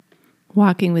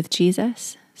Walking with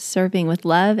Jesus, serving with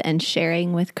love, and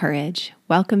sharing with courage.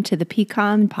 Welcome to the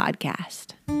PCOM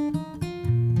podcast.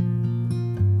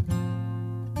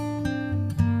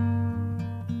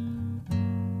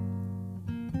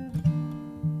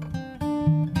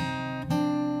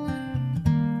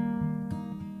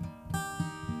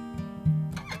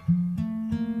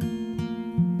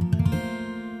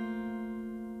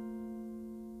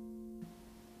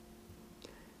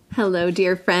 Hello,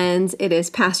 dear friends. It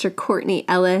is Pastor Courtney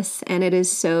Ellis, and it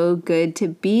is so good to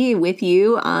be with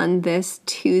you on this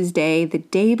Tuesday, the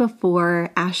day before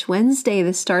Ash Wednesday,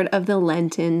 the start of the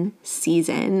Lenten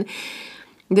season.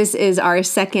 This is our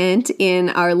second in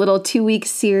our little 2-week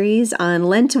series on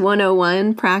Lent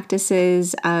 101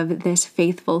 practices of this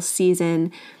faithful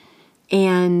season.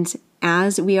 And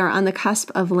as we are on the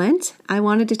cusp of Lent, I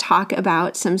wanted to talk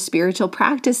about some spiritual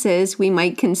practices we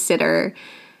might consider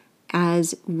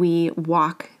as we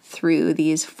walk through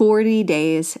these 40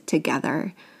 days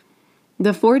together.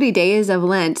 The 40 days of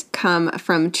Lent come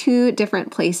from 2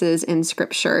 different places in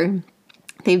Scripture.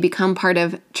 They've become part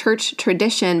of church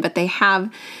tradition, but they have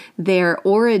their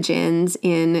origins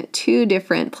in 2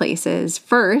 different places.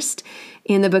 First,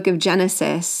 in the book of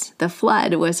Genesis, the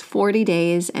flood was 40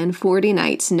 days and 40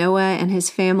 nights. Noah and his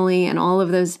family and all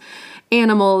of those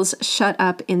animals shut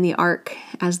up in the ark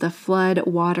as the flood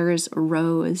waters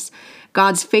rose.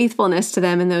 God's faithfulness to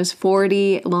them in those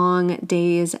 40 long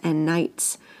days and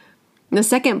nights. The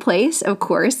second place, of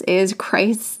course, is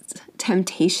Christ's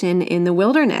temptation in the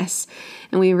wilderness.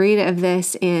 And we read of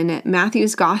this in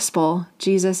Matthew's gospel.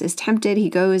 Jesus is tempted. He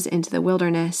goes into the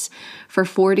wilderness for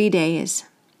 40 days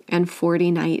and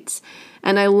 40 nights.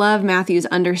 And I love Matthew's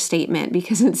understatement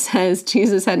because it says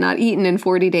Jesus had not eaten in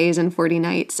 40 days and 40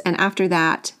 nights. And after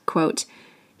that, quote,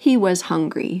 he was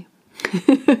hungry.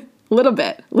 Little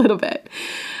bit.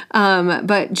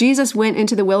 But Jesus went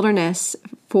into the wilderness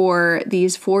for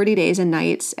these 40 days and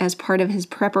nights as part of his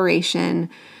preparation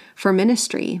for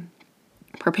ministry,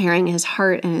 preparing his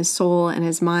heart and his soul and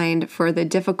his mind for the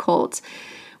difficult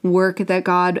work that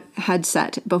God had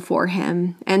set before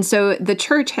him. And so the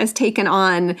church has taken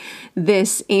on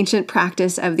this ancient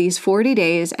practice of these 40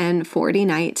 days and 40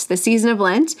 nights. The season of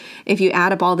Lent, if you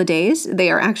add up all the days, it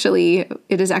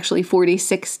is actually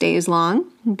 46 days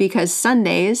long because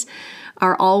Sundays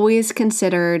are always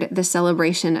considered the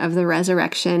celebration of the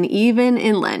resurrection, even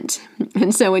in Lent.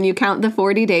 And so when you count the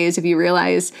 40 days, if you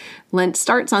realize Lent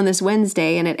starts on this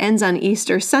Wednesday and it ends on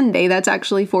Easter Sunday, that's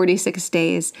actually 46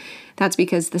 days. That's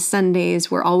because the Sundays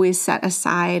were always set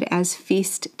aside as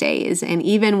feast days. And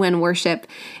even when worship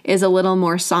is a little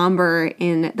more somber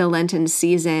in the Lenten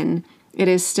season, it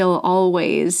is still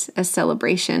always a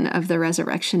celebration of the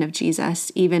resurrection of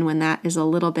Jesus, even when that is a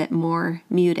little bit more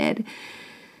muted.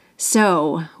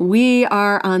 So we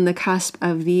are on the cusp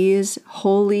of these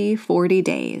holy 40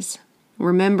 days,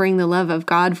 remembering the love of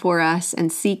God for us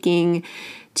and seeking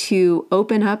to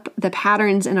open up the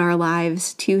patterns in our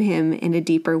lives to Him in a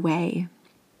deeper way.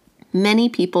 Many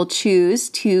people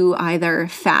choose to either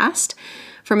fast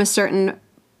from a certain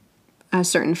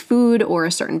food or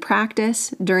a certain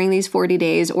practice during these 40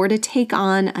 days, or to take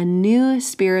on a new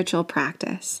spiritual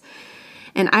practice.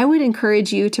 And I would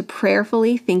encourage you to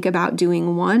prayerfully think about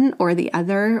doing one or the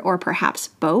other, or perhaps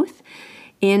both,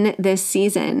 in this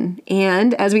season.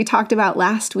 And as we talked about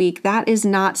last week, that is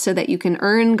not so that you can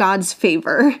earn God's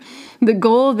favor. The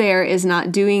goal there is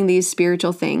not doing these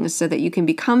spiritual things so that you can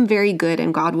become very good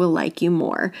and God will like you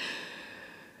more.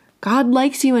 God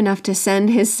likes you enough to send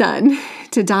His Son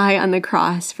to die on the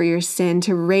cross for your sin,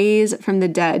 to raise from the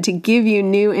dead, to give you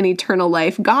new and eternal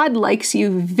life. God likes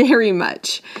you very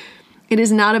much. It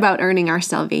is not about earning our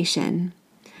salvation.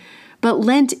 But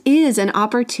Lent is an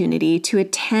opportunity to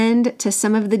attend to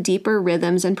some of the deeper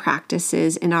rhythms and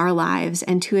practices in our lives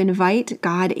and to invite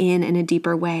God in a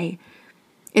deeper way.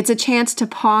 It's a chance to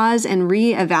pause and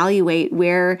reevaluate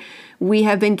where we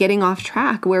have been getting off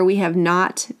track, where we have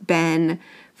not been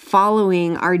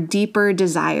following our deeper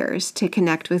desires to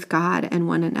connect with God and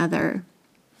one another.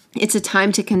 It's a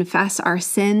time to confess our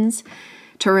sins,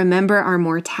 to remember our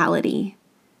mortality,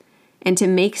 and to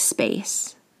make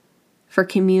space for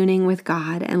communing with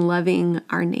God and loving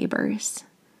our neighbors.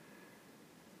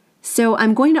 So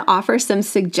I'm going to offer some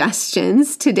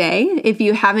suggestions today if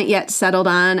you haven't yet settled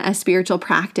on a spiritual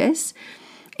practice.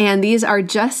 And these are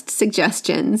just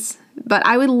suggestions, but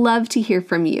I would love to hear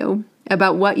from you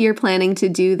about what you're planning to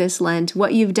do this Lent,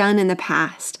 what you've done in the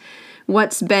past,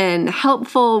 what's been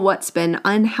helpful, what's been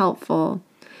unhelpful,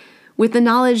 with the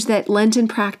knowledge that Lenten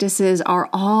practices are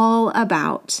all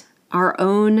about our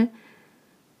own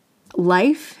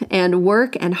life and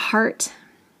work and heart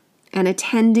and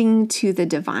attending to the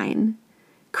divine.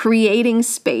 creating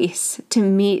space to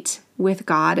meet with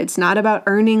God. It's not about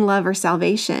earning love or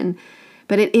salvation,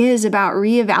 but it is about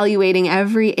reevaluating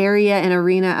every area and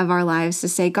arena of our lives to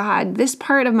say, God, this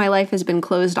part of my life has been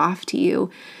closed off to you,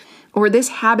 or this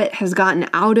habit has gotten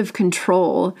out of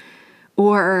control,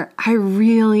 or I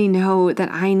really know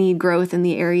that I need growth in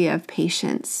the area of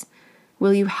patience.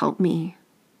 Will you help me?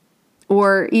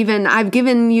 Or even, I've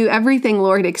given you everything,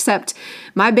 Lord, except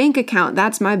my bank account.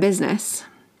 That's my business.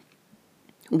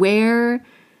 Where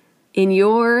in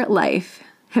your life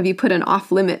have you put an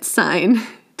off-limits sign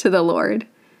to the Lord?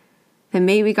 And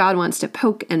maybe God wants to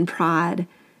poke and prod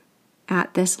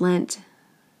at this Lent,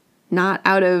 not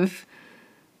out of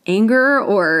anger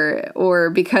or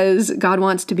because God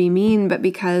wants to be mean, but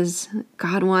because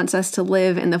God wants us to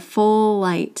live in the full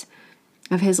light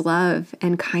of his love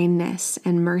and kindness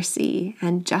and mercy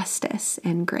and justice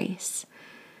and grace.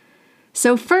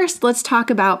 So first, let's talk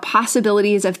about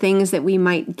possibilities of things that we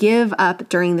might give up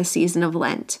during the season of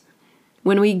Lent.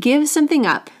 When we give something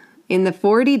up in the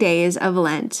 40 days of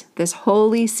Lent, this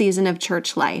holy season of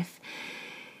church life,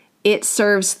 it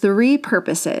serves 3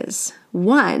 purposes.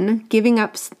 1, giving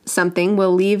up something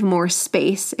will leave more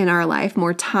space in our life,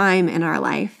 more time in our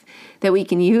life that we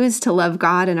can use to love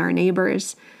God and our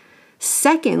neighbors.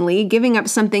 Secondly, giving up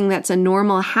something that's a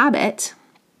normal habit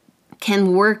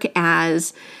can work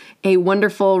as a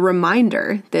wonderful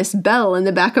reminder, this bell in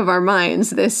the back of our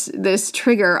minds, this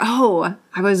trigger. Oh,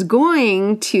 I was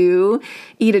going to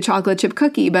eat a chocolate chip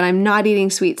cookie, but I'm not eating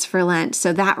sweets for Lent.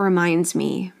 So that reminds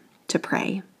me to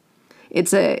pray.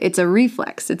 It's a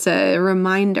reflex. It's a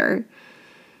reminder.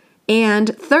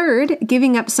 And third,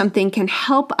 giving up something can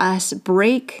help us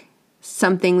break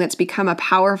something that's become a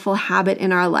powerful habit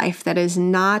in our life that is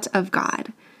not of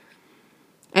God.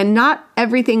 And not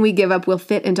everything we give up will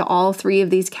fit into all 3 of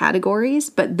these categories,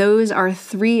 but those are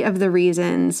 3 of the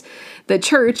reasons the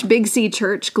church, Big C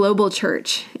Church, Global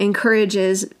Church,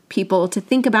 encourages people to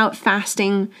think about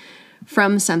fasting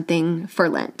from something for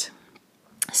Lent.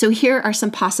 So here are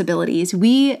some possibilities.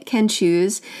 We can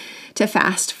choose to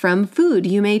fast from food.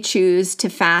 You may choose to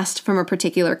fast from a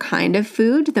particular kind of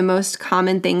food. The most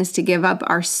common things to give up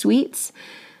are sweets,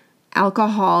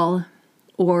 alcohol,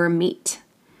 or meat.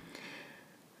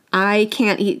 I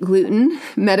can't eat gluten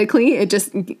medically.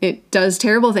 It does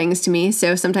terrible things to me.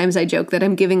 So sometimes I joke that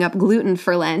I'm giving up gluten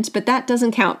for Lent, but that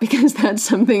doesn't count because that's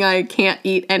something I can't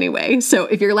eat anyway. So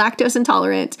if you're lactose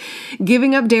intolerant,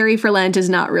 giving up dairy for Lent is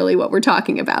not really what we're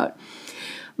talking about.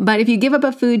 But if you give up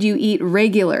a food you eat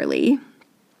regularly,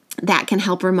 that can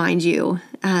help remind you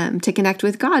to connect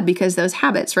with God, because those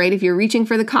habits, right? If you're reaching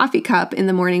for the coffee cup in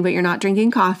the morning, but you're not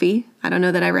drinking coffee, I don't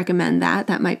know that I recommend that.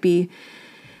 That might be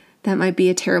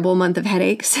a terrible month of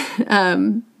headaches,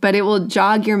 but it will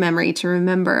jog your memory to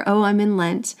remember, oh, I'm in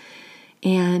Lent,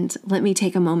 and let me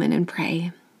take a moment and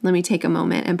pray. Let me take a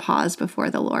moment and pause before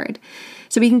the Lord.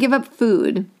 So we can give up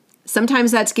food.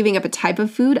 Sometimes that's giving up a type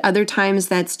of food. Other times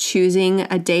that's choosing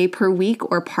a day per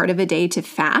week or part of a day to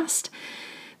fast.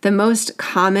 The most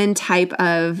common type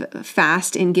of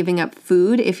fast in giving up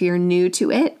food, if you're new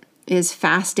to it, is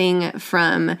fasting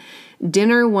from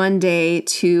dinner one day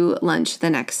to lunch the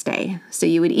next day. So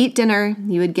you would eat dinner,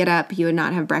 you would get up, you would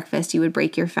not have breakfast, you would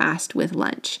break your fast with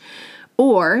lunch.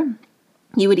 Or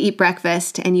you would eat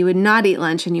breakfast and you would not eat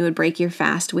lunch and you would break your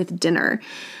fast with dinner.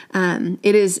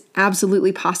 It is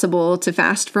absolutely possible to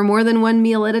fast for more than one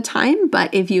meal at a time,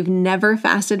 but if you've never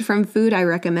fasted from food, I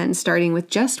recommend starting with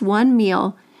just one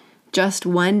meal, just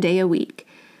one day a week.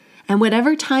 And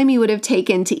whatever time you would have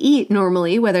taken to eat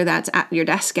normally, whether that's at your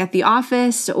desk at the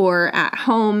office or at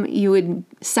home, you would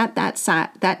set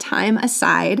that time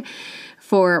aside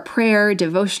for prayer,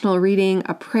 devotional reading,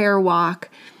 a prayer walk,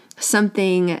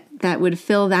 something that would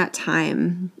fill that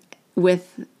time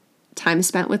with time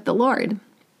spent with the Lord.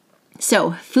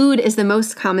 So food is the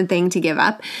most common thing to give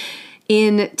up.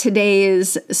 In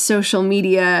today's social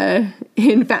media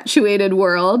infatuated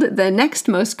world, the next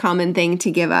most common thing to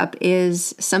give up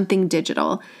is something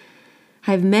digital.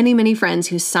 I have many, many friends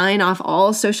who sign off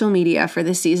all social media for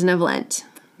the season of Lent.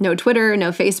 No Twitter,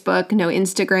 no Facebook, no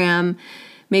Instagram.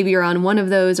 Maybe you're on one of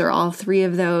those or all 3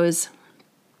 of those.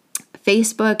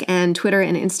 Facebook and Twitter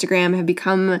and Instagram have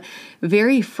become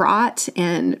very fraught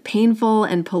and painful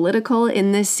and political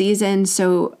in this season.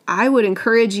 So I would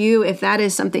encourage you, if that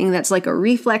is something that's like a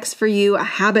reflex for you, a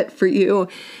habit for you,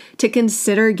 to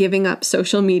consider giving up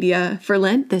social media for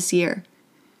Lent this year.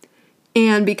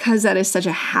 And because that is such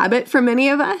a habit for many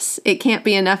of us, it can't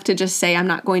be enough to just say, I'm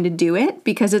not going to do it,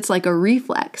 because it's like a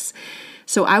reflex.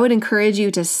 So I would encourage you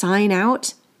to sign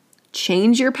out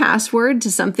Change your password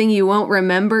to something you won't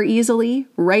remember easily.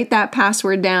 Write that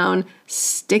password down,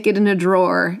 stick it in a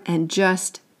drawer, and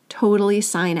just totally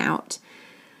sign out.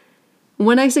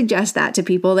 When I suggest that to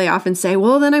people, they often say,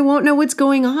 well, then I won't know what's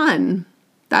going on.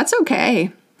 That's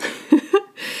okay.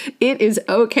 It is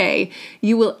okay.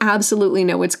 You will absolutely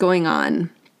know what's going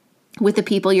on with the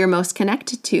people you're most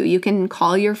connected to. You can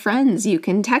call your friends, you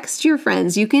can text your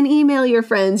friends, you can email your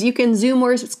friends, you can Zoom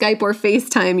or Skype or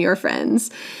FaceTime your friends.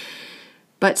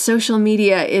 But social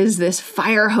media is this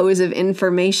fire hose of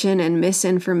information and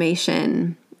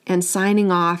misinformation, and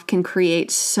signing off can create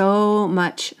so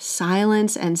much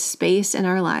silence and space in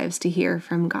our lives to hear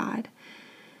from God.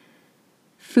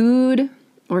 Food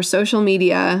or social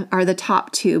media are the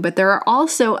top two, but there are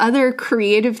also other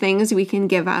creative things we can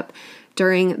give up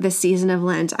during the season of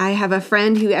Lent. I have a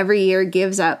friend who every year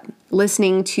gives up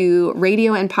listening to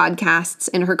radio and podcasts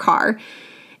in her car.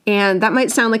 And that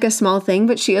might sound like a small thing,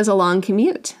 but she has a long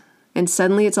commute. And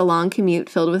suddenly it's a long commute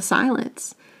filled with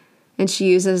silence. And she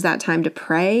uses that time to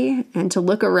pray and to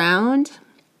look around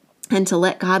and to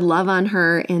let God love on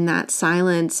her in that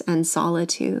silence and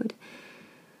solitude.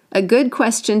 A good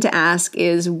question to ask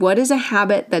is, what is a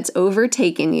habit that's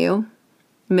overtaken you?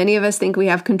 Many of us think we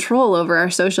have control over our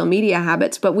social media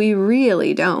habits, but we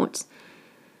really don't.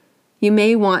 You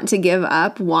may want to give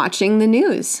up watching the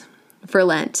news for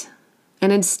Lent.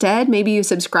 And instead, maybe you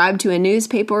subscribe to a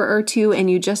newspaper or two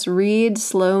and you just read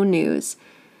slow news.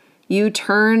 You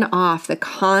turn off the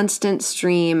constant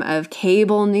stream of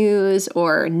cable news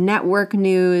or network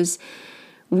news.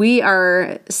 We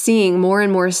are seeing more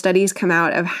and more studies come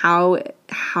out of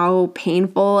how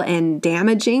painful and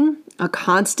damaging a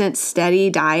constant, steady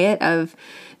diet of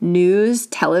news,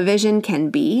 television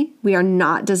can be. We are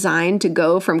not designed to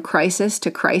go from crisis to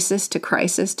crisis to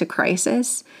crisis to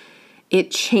crisis.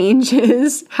 It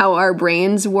changes how our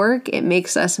brains work. It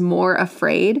makes us more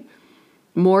afraid,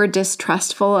 more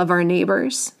distrustful of our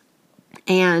neighbors,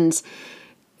 and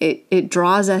it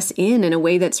draws us in a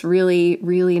way that's really,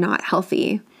 really not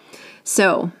healthy.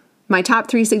 So my top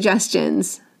 3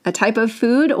 suggestions: a type of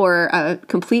food or a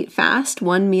complete fast,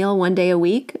 1 meal, 1 day a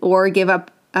week, or give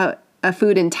up a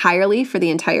food entirely for the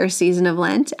entire season of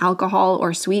Lent, alcohol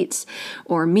or sweets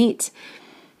or meat.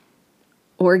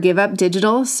 Or give up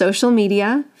digital social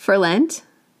media for Lent.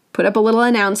 Put up a little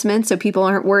announcement so people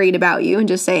aren't worried about you and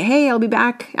just say, hey, I'll be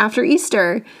back after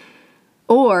Easter.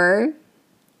 Or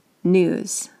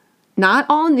news. Not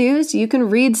all news. You can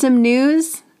read some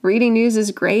news. Reading news is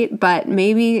great, but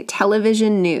maybe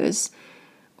television news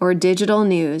or digital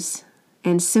news,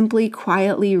 and simply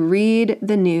quietly read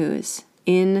the news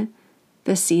in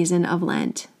the season of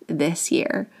Lent this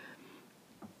year.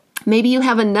 Maybe you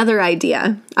have another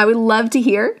idea. I would love to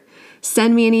hear.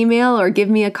 Send me an email or give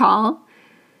me a call.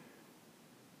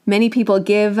 Many people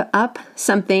give up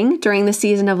something during the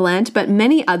season of Lent, but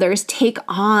many others take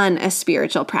on a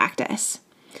spiritual practice.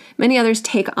 Many others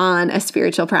take on a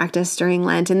spiritual practice during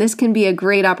Lent, and this can be a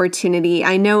great opportunity.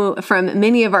 I know from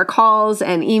many of our calls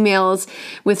and emails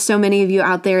with so many of you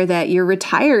out there that you're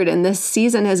retired, and this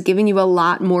season has given you a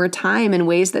lot more time in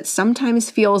ways that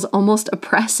sometimes feels almost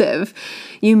oppressive.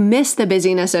 You miss the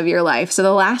busyness of your life, so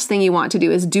the last thing you want to do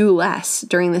is do less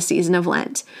during the season of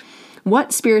Lent.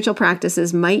 What spiritual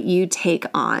practices might you take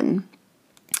on?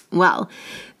 Well,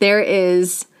 there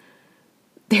is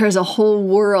a whole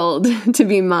world to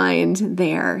be mined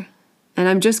there. And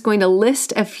I'm just going to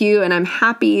list a few, and I'm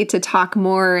happy to talk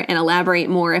more and elaborate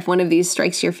more if one of these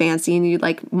strikes your fancy and you'd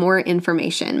like more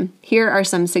information. Here are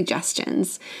some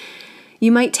suggestions.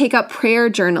 You might take up prayer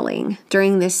journaling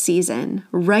during this season.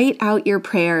 Write out your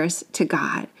prayers to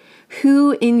God.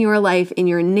 Who in your life, in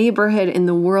your neighborhood, in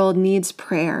the world needs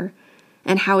prayer?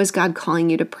 And how is God calling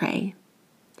you to pray?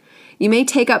 You may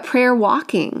take up prayer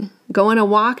walking. Go on a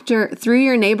walk through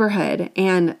your neighborhood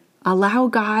and allow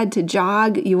God to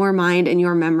jog your mind and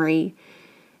your memory,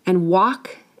 and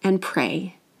walk and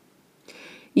pray.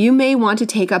 You may want to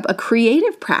take up a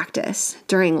creative practice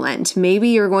during Lent. Maybe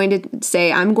you're going to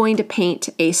say, I'm going to paint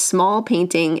a small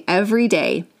painting every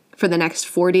day for the next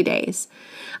 40 days.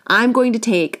 I'm going to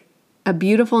take a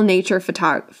beautiful nature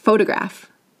photograph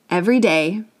every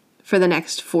day for the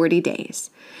next 40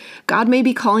 days. God may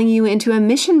be calling you into a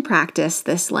mission practice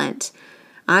this Lent.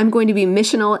 I'm going to be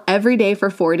missional every day for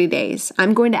 40 days.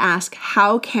 I'm going to ask,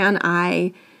 how can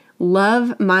I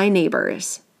love my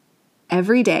neighbors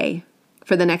every day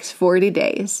for the next 40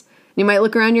 days? You might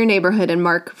look around your neighborhood and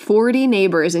mark 40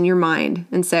 neighbors in your mind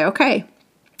and say, okay,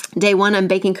 day 1, I'm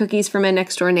baking cookies for my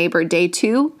next door neighbor. Day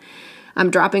 2,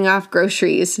 I'm dropping off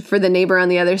groceries for the neighbor on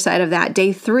the other side of that.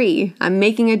 Day 3, I'm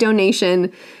making a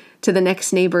donation to the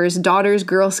next neighbor's daughter's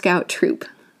Girl Scout troop.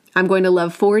 I'm going to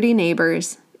love 40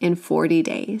 neighbors in 40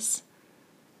 days.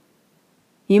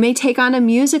 You may take on a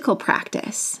musical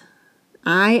practice.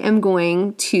 I am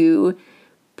going to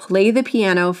play the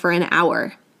piano for an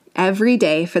hour every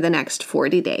day for the next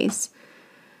 40 days.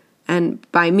 And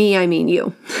by me, I mean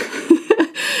you.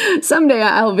 Someday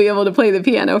I'll be able to play the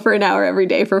piano for an hour every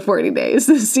day for 40 days.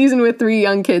 This season with 3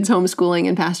 young kids homeschooling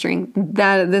and pastoring,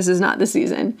 this is not the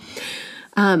season.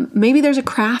 Maybe there's a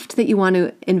craft that you want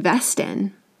to invest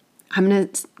in. I'm going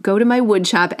to go to my wood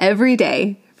shop every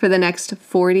day for the next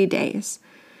 40 days.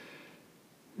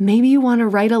 Maybe you want to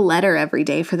write a letter every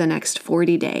day for the next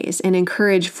 40 days and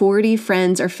encourage 40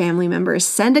 friends or family members.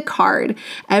 Send a card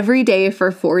every day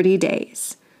for 40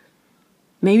 days.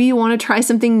 Maybe you want to try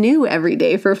something new every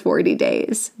day for 40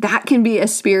 days. That can be a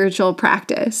spiritual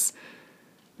practice.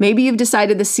 Maybe you've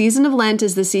decided the season of Lent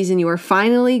is the season you are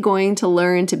finally going to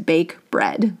learn to bake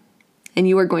bread. And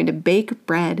you are going to bake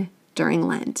bread during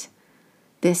Lent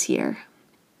this year.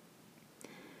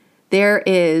 There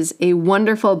is a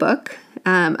wonderful book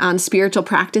on spiritual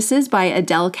practices by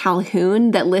Adele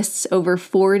Calhoun that lists over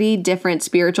 40 different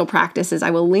spiritual practices. I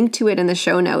will link to it in the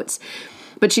show notes.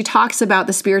 But she talks about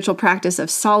the spiritual practice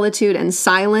of solitude and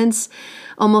silence.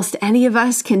 Almost any of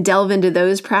us can delve into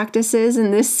those practices in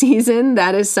this season.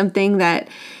 That is something that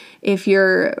if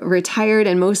you're retired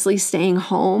and mostly staying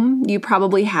home, you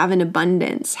probably have in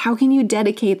abundance. How can you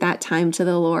dedicate that time to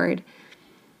the Lord?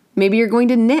 Maybe you're going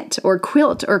to knit or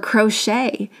quilt or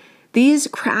crochet. These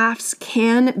crafts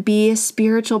can be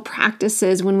spiritual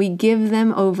practices when we give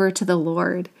them over to the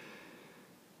Lord.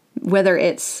 Whether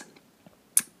it's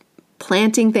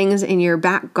planting things in your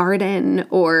back garden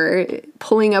or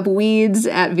pulling up weeds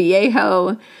at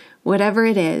Viejo, whatever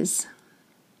it is.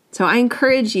 So I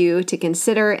encourage you to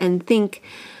consider and think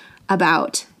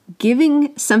about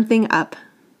giving something up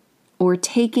or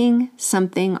taking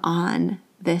something on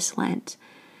this Lent.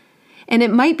 And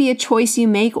it might be a choice you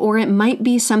make, or it might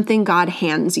be something God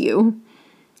hands you.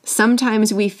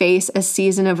 Sometimes we face a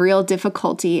season of real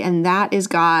difficulty, and that is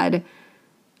God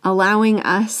allowing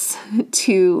us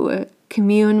to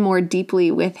commune more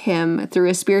deeply with Him through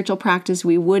a spiritual practice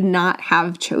we would not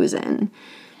have chosen.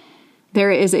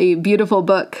 There is a beautiful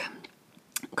book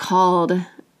called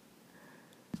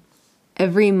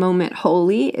Every Moment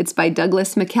Holy. It's by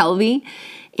Douglas McKelvey,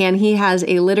 and he has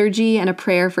a liturgy and a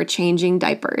prayer for changing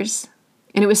diapers.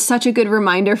 And it was such a good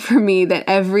reminder for me that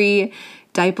every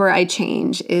diaper I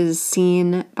change is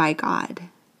seen by God.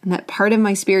 And that part of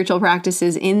my spiritual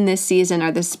practices in this season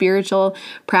are the spiritual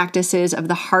practices of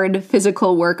the hard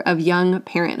physical work of young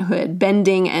parenthood,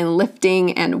 bending and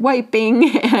lifting and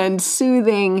wiping and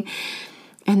soothing,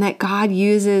 and that God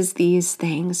uses these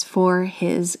things for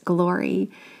His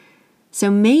glory. So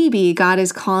maybe God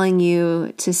is calling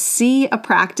you to see a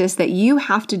practice that you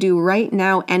have to do right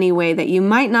now anyway that you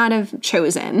might not have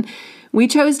chosen. We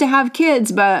chose to have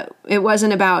kids, but it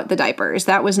wasn't about the diapers.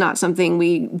 That was not something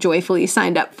we joyfully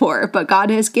signed up for, but God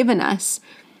has given us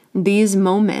these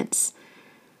moments.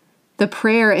 The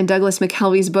prayer in Douglas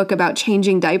McKelvey's book about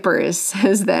changing diapers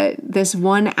says that this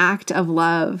one act of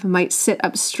love might sit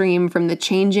upstream from the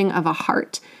changing of a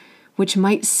heart, which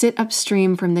might sit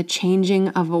upstream from the changing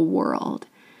of a world.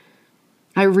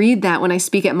 I read that when I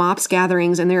speak at MOPS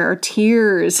gatherings, and there are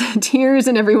tears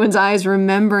in everyone's eyes,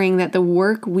 remembering that the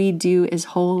work we do is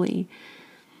holy.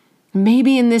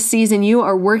 Maybe in this season you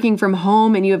are working from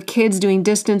home and you have kids doing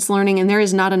distance learning, and there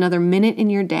is not another minute in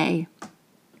your day.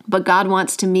 But God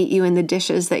wants to meet you in the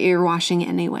dishes that you're washing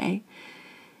anyway,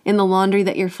 in the laundry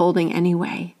that you're folding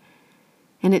anyway.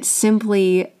 And it's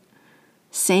simply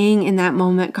saying in that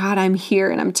moment, God, I'm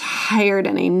here and I'm tired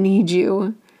and I need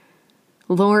you.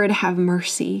 Lord, have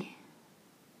mercy.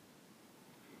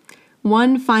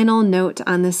 One final note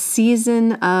on the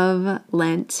season of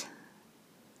Lent.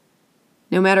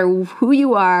 No matter who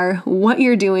you are, what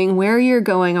you're doing, where you're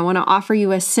going, I want to offer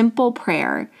you a simple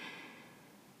prayer.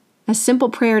 A simple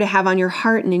prayer to have on your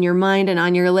heart and in your mind and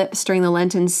on your lips during the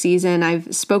Lenten season.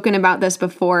 I've spoken about this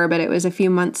before, but it was a few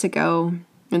months ago.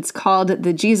 It's called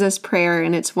the Jesus Prayer,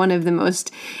 and it's one of the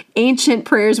most ancient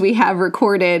prayers we have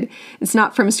recorded. It's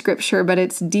not from Scripture, but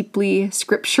it's deeply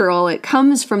scriptural. It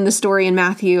comes from the story in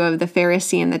Matthew of the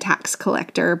Pharisee and the tax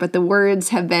collector, but the words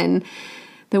have been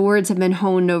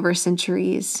honed over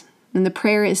centuries. And the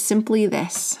prayer is simply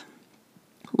this: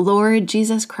 Lord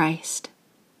Jesus Christ,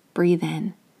 breathe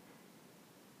in.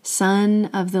 Son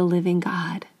of the living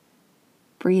God,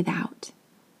 breathe out.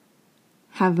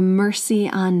 Have mercy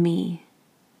on me.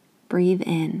 Breathe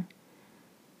in.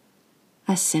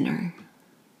 A sinner.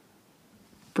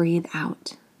 Breathe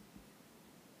out.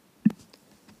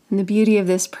 And the beauty of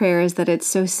this prayer is that it's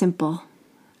so simple.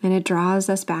 and it draws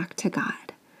us back to God.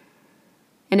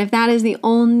 And if that is the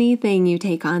only thing you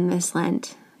take on this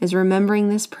Lent, is remembering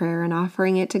this prayer and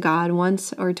offering it to God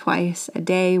once or twice a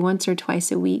day, once or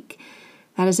twice a week,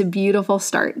 that is a beautiful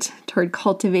start toward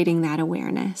cultivating that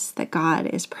awareness that God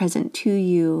is present to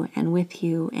you and with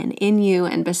you and in you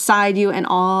and beside you and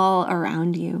all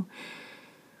around you.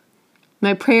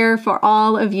 My prayer for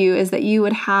all of you is that you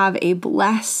would have a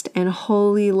blessed and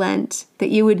holy Lent, that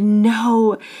you would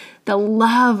know the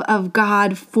love of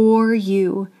God for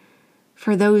you,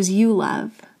 for those you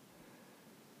love,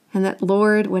 and that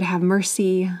Lord would have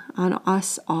mercy on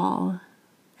us all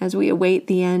as we await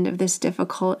the end of this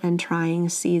difficult and trying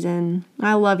season.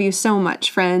 I love you so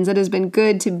much, friends. It has been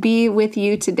good to be with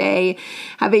you today.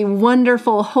 Have a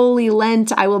wonderful Holy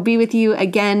Lent. I will be with you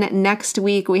again next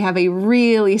week. We have a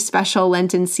really special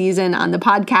Lenten season on the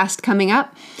podcast coming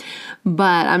up,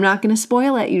 but I'm not going to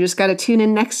spoil it. You just got to tune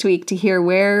in next week to hear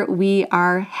where we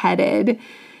are headed.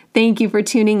 Thank you for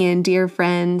tuning in, dear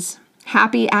friends.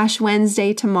 Happy Ash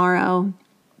Wednesday tomorrow.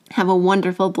 Have a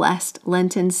wonderful, blessed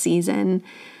Lenten season.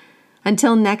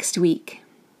 Until next week,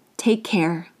 take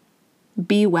care,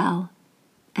 be well,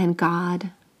 and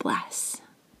God bless.